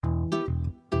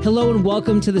Hello and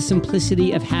welcome to the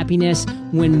simplicity of happiness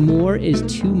when more is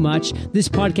too much. This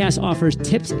podcast offers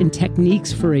tips and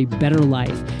techniques for a better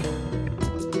life.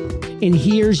 And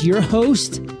here's your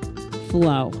host,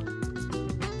 Flo.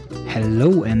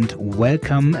 Hello and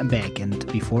welcome back.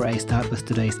 And before I start with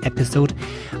today's episode,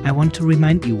 I want to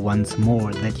remind you once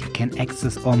more that you can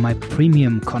access all my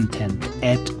premium content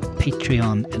at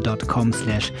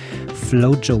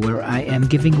patreon.com/flojo, where I am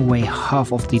giving away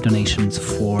half of the donations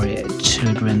for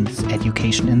children's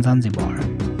education in Zanzibar.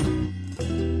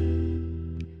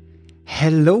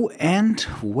 Hello and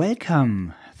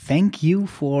welcome. Thank you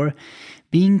for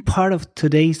being part of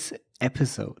today's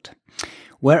episode,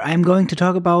 where I'm going to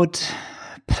talk about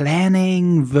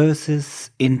planning versus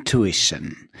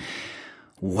intuition.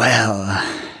 Well,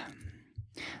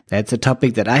 that's a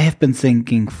topic that I have been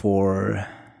thinking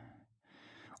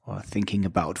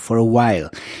about for a while.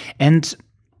 And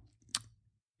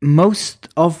most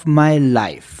of my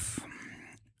life,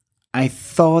 I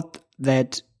thought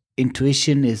that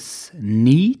intuition is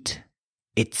neat,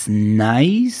 it's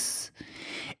nice,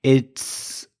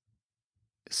 it's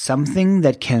something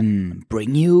that can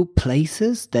bring you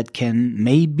places, that can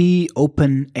maybe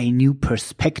open a new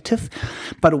perspective.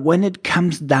 But when it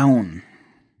comes down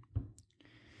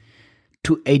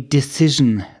to a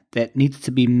decision that needs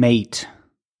to be made,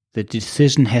 the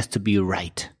decision has to be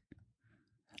right.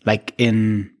 Like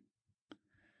in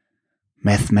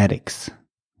mathematics.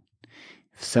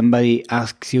 If somebody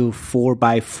asks you 4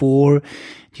 by 4,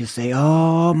 you say,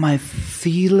 oh, my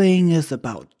feeling is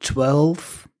about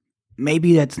 12.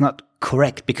 Maybe that's not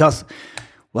correct because,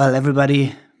 well,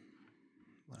 everybody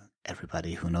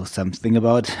who knows something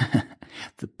about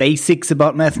the basics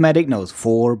about mathematics knows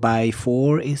 4 by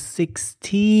 4 is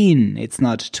 16. It's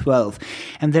not 12.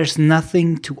 And there's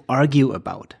nothing to argue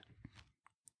about.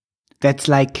 That's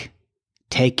like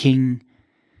taking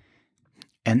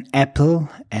an apple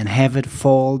and have it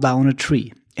fall down a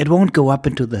tree. It won't go up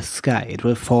into the sky. It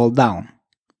will fall down.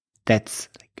 That's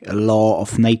like a law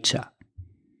of nature.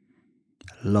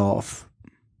 Law of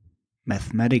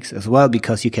mathematics as well,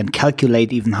 because you can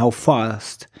calculate even how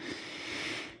fast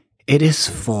it is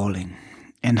falling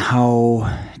and how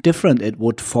different it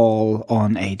would fall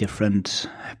on a different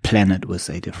planet with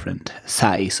a different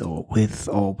size or with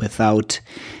or without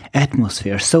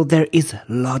atmosphere. So there is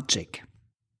logic.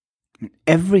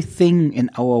 Everything in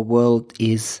our world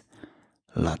is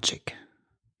logic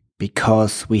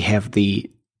because we have the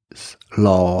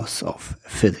laws of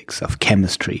physics, of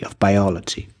chemistry, of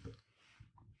biology.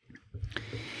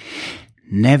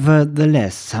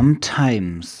 Nevertheless,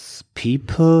 sometimes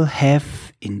people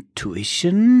have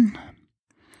intuition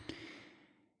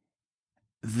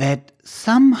that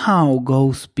somehow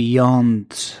goes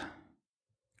beyond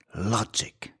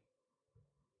logic.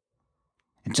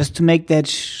 And just to make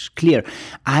that clear,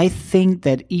 I think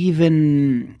that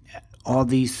even all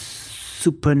these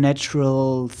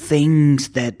supernatural things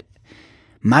that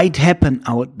might happen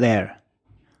out there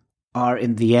are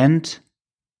in the end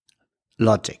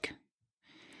logic.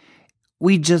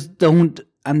 We just don't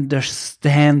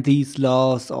understand these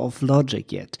laws of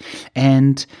logic yet.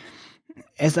 And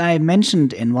as I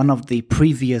mentioned in one of the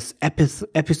previous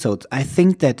episodes, I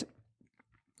think that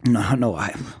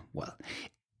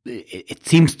it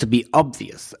seems to be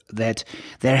obvious that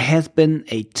there has been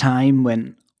a time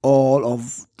when all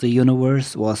of the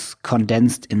universe was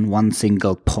condensed in one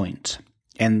single point,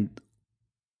 and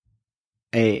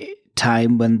a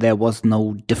time when there was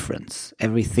no difference.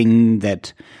 Everything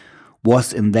that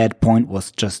was in that point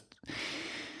was just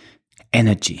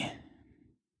energy.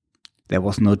 There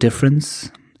was no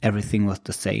difference. Everything was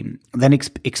the same. Then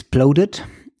exploded,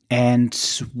 and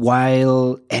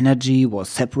while energy was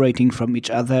separating from each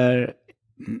other,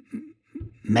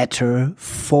 matter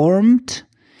formed.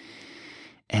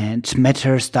 And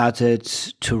matter started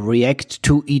to react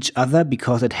to each other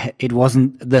because it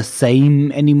wasn't the same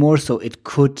anymore, so it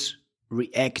could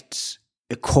react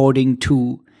according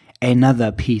to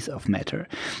another piece of matter.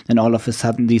 And all of a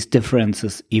sudden, these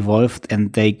differences evolved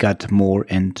and they got more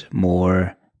and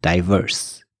more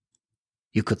diverse.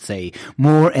 You could say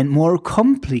more and more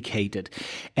complicated.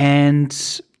 And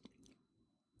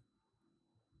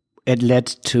it led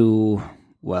to,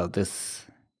 well, this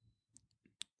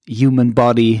human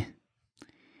body,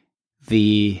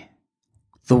 the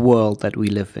world that we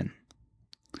live in,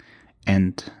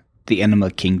 and the animal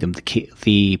kingdom,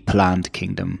 the plant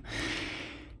kingdom.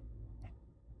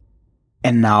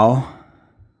 And now,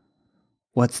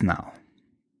 what's now?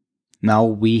 Now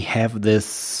we have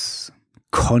this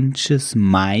conscious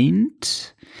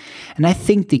mind, and I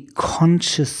think the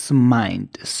conscious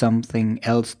mind is something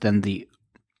else than the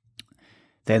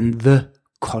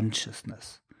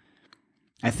consciousness.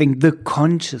 I think the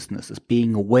consciousness is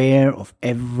being aware of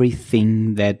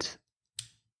everything that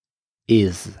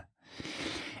is.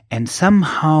 And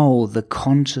somehow the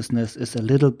consciousness is a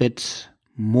little bit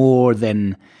more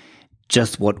than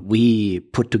just what we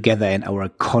put together in our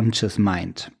conscious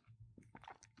mind.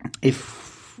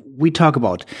 If we talk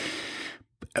about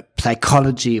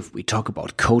psychology, if we talk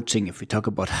about coaching, if we talk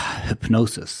about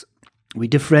hypnosis, we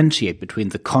differentiate between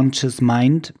the conscious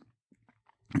mind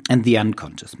and the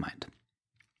unconscious mind.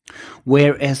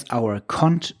 Whereas our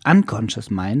unconscious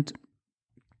mind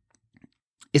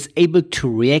is able to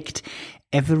react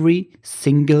every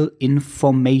single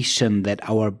information that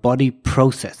our body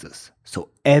processes. So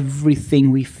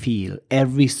everything we feel,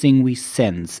 everything we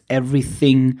sense,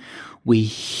 everything we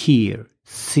hear,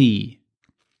 see,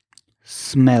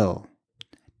 smell,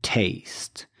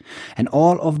 taste, and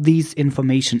all of these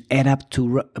information add up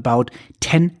to about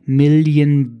 10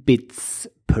 million bits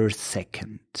per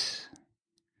second.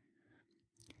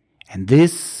 And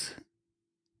this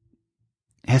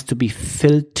has to be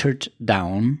filtered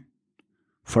down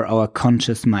for our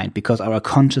conscious mind, because our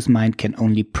conscious mind can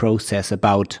only process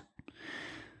about,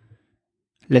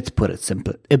 let's put it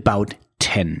simple, about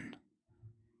 10.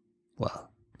 Well,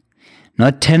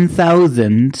 not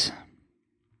 10,000,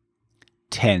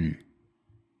 10.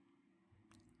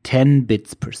 10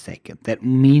 bits per second. That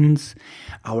means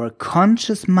our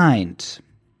conscious mind,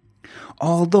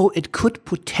 although it could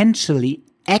potentially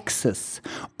access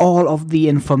all of the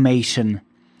information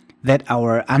that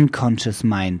our unconscious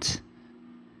mind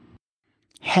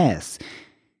has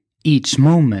each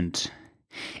moment,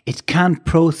 it can't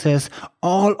process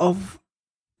all of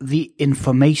the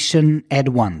information at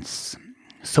once.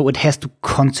 So it has to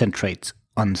concentrate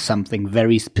on something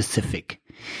very specific.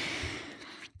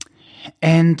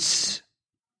 And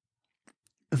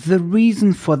the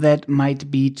reason for that might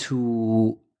be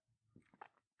to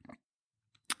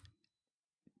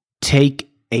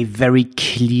take a very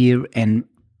clear and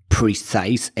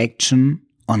precise action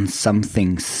on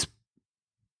something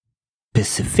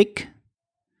specific.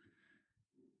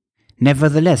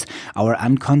 Nevertheless, our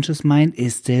unconscious mind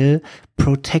is still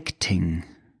protecting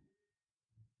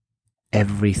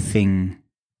everything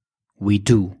we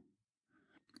do.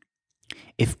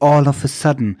 If all of a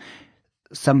sudden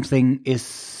something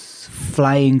is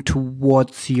flying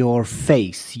towards your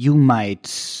face, you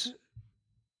might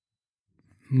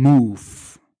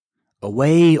move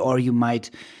away, or you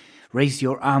might raise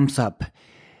your arms up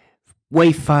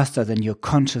way faster than your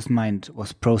conscious mind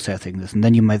was processing this. And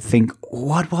then you might think,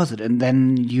 what was it? And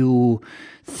then you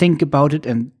think about it,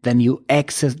 and then you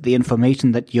access the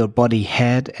information that your body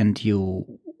had, and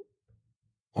you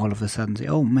all of a sudden say,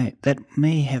 oh, that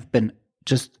may have been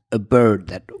just a bird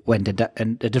that went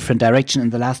in a different direction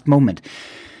in the last moment.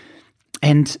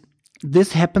 And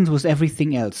this happens with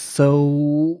everything else.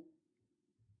 So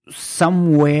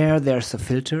somewhere there's a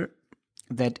filter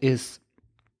that is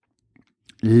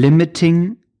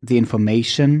limiting the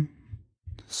information,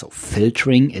 so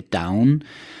filtering it down,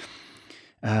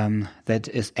 that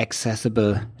is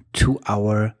accessible to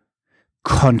our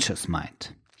conscious mind.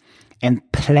 And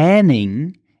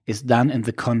planning is done in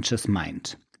the conscious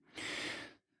mind.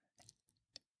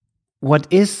 What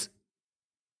is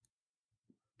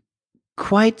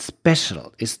quite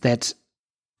special is that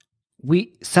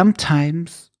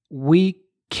sometimes we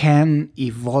can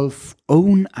evolve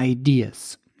own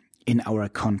ideas in our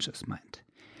conscious mind.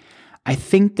 I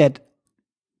think that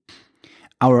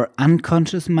our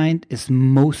unconscious mind is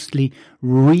mostly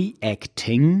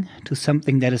reacting to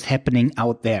something that is happening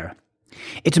out there.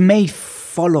 It may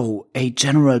follow a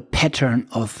general pattern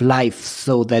of life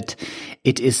so that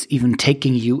it is even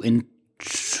taking you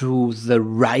into the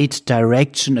right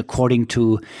direction according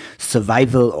to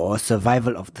survival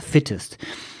of the fittest.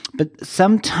 But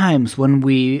sometimes when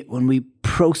we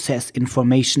process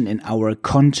information in our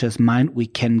conscious mind, we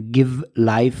can give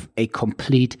life a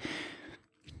complete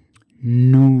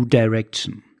new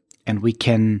direction. And we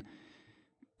can,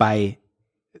 by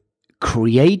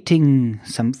creating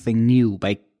something new,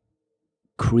 by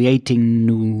creating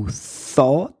new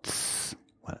thoughts,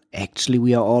 well, actually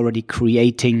we are already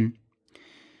creating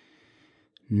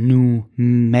new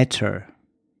matter.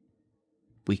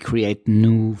 We create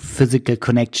new physical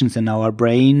connections in our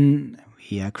brain.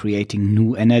 We are creating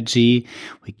new energy.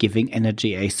 We're giving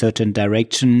energy a certain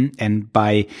direction. And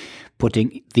by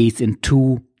putting these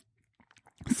into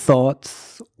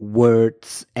thoughts,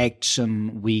 words,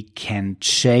 action, we can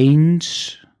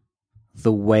change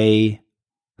the way,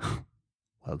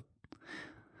 well,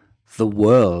 the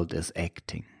world is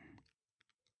acting.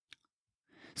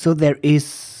 So there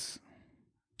is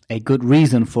a good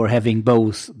reason for having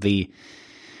both the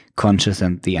conscious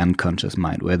and the unconscious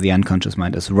mind, where the unconscious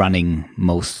mind is running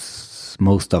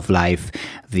most of life.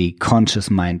 The conscious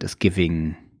mind is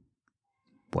giving,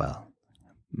 well,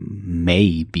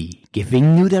 maybe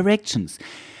giving new directions.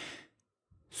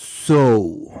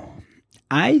 So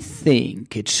I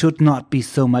think it should not be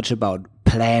so much about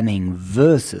planning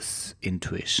versus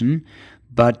intuition,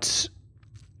 but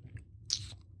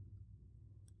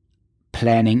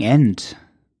planning and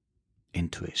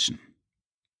intuition.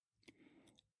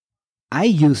 I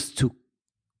used to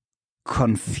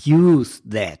confuse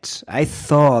that. I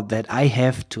thought that I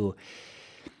have to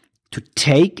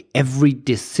take every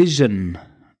decision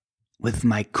with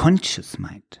my conscious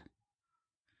mind.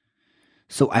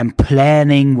 So I'm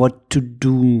planning what to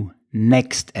do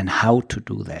next and how to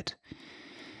do that.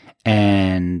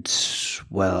 And,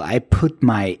 well, I put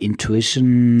my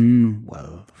intuition,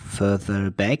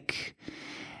 further back,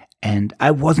 and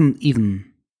I wasn't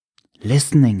even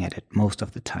listening at it most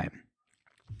of the time.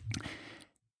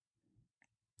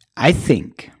 I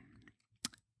think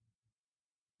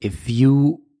if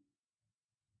you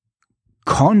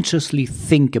consciously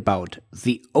think about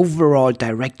the overall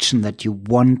direction that you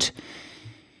want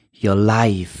your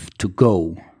life to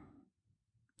go,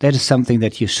 that is something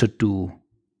that you should do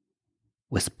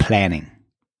with planning.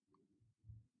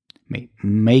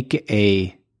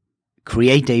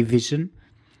 Create a vision.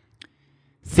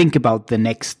 Think about the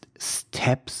next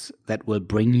steps that will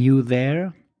bring you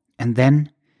there, and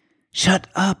then shut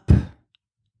up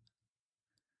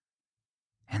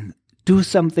and do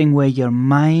something where your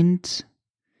mind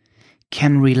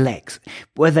can relax.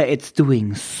 Whether it's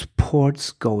doing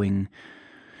sports, going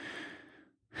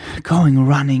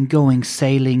running, going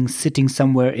sailing, sitting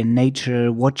somewhere in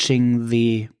nature, watching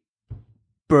the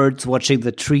birds, watching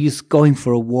the trees, going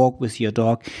for a walk with your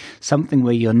dog, something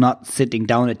where you're not sitting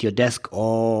down at your desk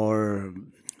or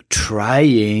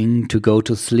trying to go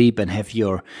to sleep and have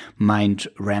your mind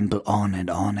ramble on and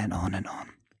on and on and on.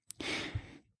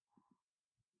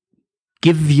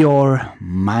 Give your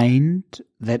mind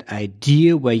that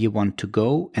idea where you want to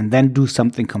go, and then do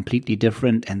something completely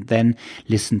different, and then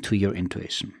listen to your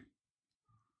intuition.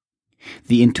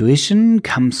 The intuition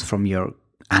comes from your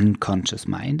unconscious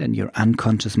mind, and your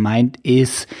unconscious mind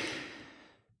is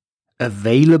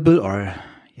available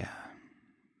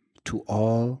to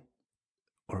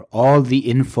all the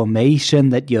information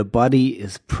that your body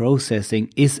is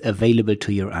processing is available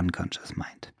to your unconscious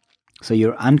mind. So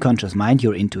your unconscious mind,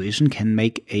 your intuition, can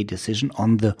make a decision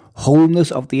on the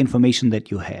wholeness of the information that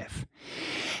you have.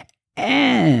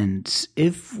 And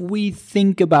if we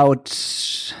think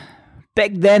about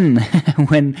back then,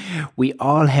 when we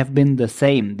all have been the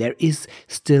same, there is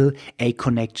still a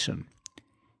connection.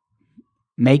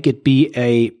 Make it be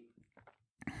a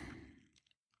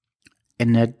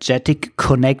energetic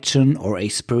connection or a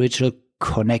spiritual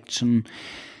connection.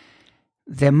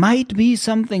 There might be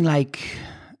something like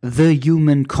the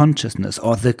human consciousness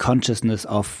or the consciousness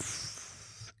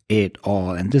of it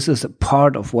all. And this is a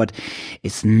part of what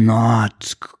is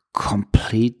not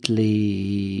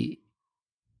completely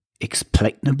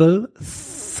explainable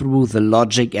through the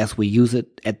logic as we use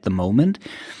it at the moment.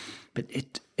 But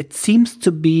it seems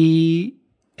to be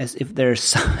as if there's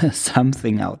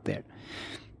something out there.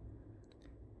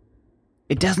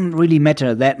 It doesn't really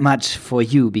matter that much for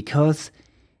you, because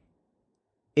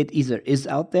it either is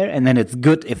out there and then it's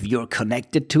good if you're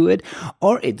connected to it,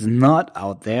 or it's not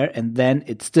out there and then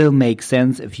it still makes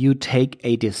sense if you take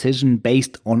a decision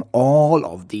based on all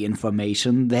of the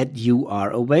information that you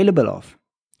are available of,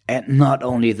 and not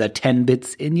only the 10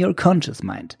 bits in your conscious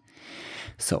mind.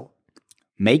 So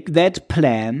make that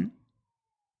plan,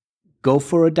 go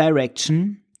for a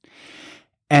direction,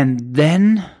 and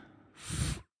then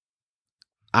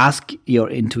ask your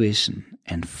intuition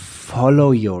and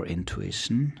follow your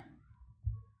intuition,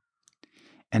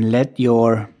 and let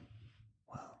your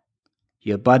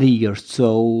body, your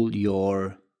soul,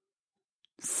 your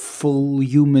full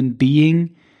human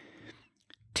being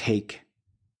take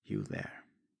you there.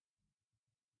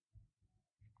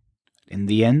 In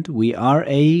the end, we are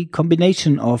a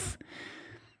combination of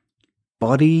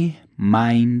body,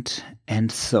 mind,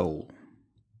 and soul.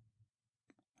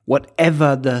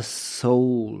 Whatever the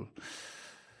soul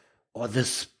or the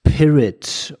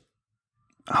spirit,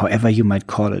 however you might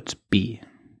call it, be.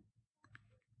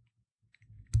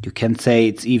 You can say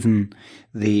it's even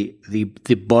the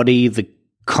body, the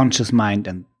conscious mind,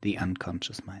 and the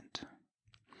unconscious mind.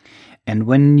 And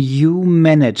when you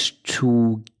manage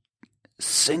to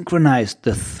synchronize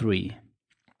the three,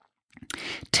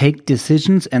 take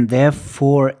decisions and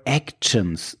therefore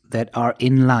actions that are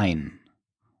in line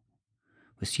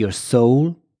with your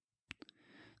soul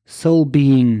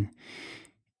being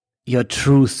your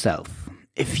true self,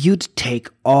 if you'd take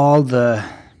all the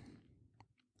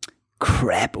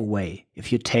crap away,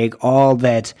 if you take all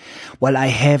that, well, I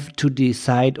have to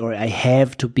decide or I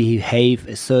have to behave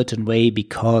a certain way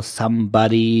because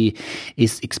somebody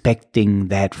is expecting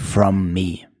that from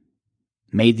me.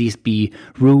 May these be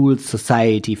rules,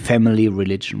 society, family,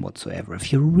 religion, whatsoever.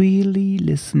 If you really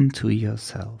listen to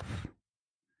yourself,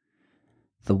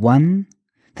 the one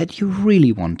that you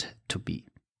really want to be,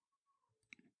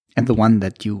 and the one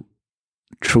that you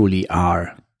truly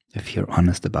are, if you're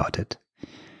honest about it,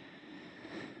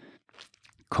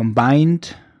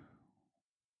 combined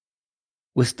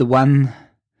with the one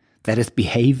that is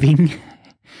behaving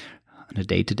on a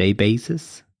day-to-day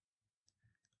basis,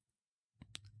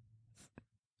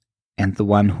 and the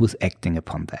one who's acting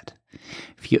upon that.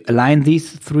 If you align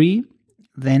these three,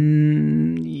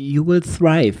 then you will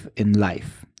thrive in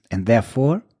life, and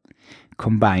therefore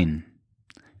combine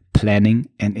planning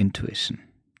and intuition.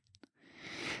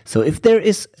 So if there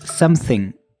is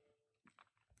something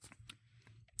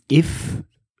that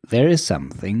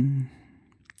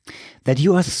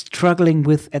you are struggling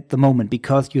with at the moment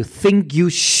because you think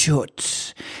you should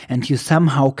and you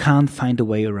somehow can't find a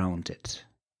way around it,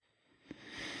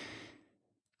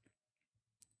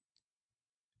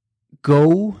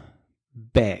 go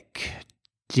back,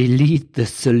 delete the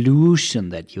solution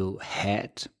that you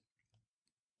had,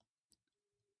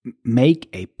 make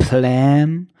a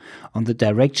plan on the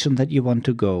direction that you want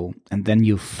to go, and then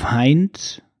you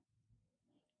find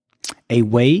a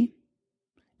way,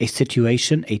 a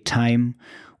situation, a time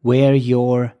where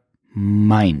your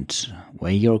mind,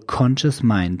 where your conscious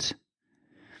mind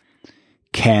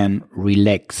can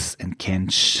relax and can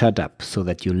shut up so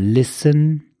that you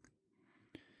listen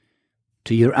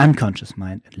to your unconscious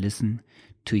mind and listen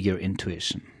to your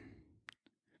intuition.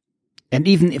 And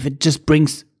even if it just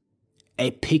brings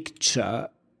a picture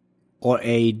or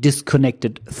a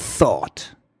disconnected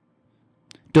thought,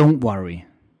 don't worry.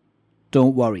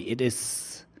 Don't worry. It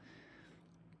is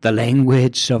the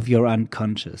language of your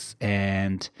unconscious,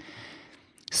 and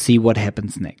see what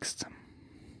happens next.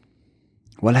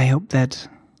 Well, I hope that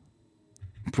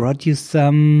brought you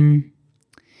some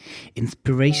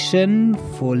inspiration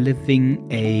for living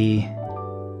a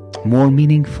more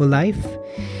meaningful life.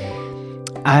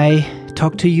 I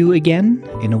talk to you again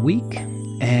in a week,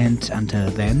 and until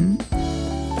then,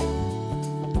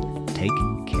 take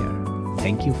care.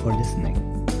 Thank you for listening.